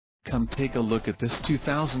Come take a look at this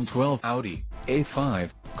 2012 Audi A5.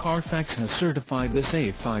 Carfax has certified this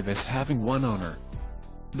A5 as having one owner.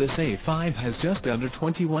 This A5 has just under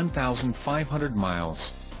 21,500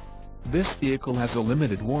 miles. This vehicle has a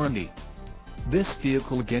limited warranty. This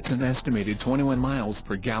vehicle gets an estimated 21 miles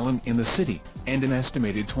per gallon in the city, and an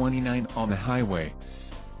estimated 29 on the highway.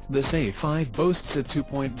 This A5 boasts a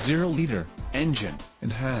 2.0-liter engine,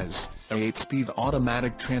 and has a 8-speed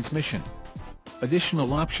automatic transmission.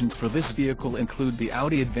 Additional options for this vehicle include the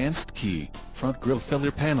Audi Advanced Key, front grille filler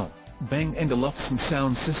panel, Bang & Olufsen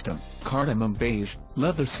sound system, cardamom beige,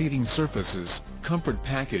 leather seating surfaces, comfort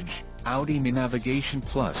package, Audi Me Navigation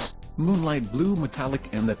Plus, Moonlight Blue Metallic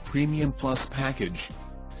and the Premium Plus package.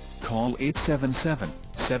 Call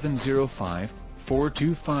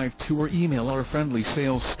 877-705-4252 or email our friendly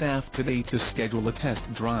sales staff today to schedule a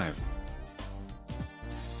test drive.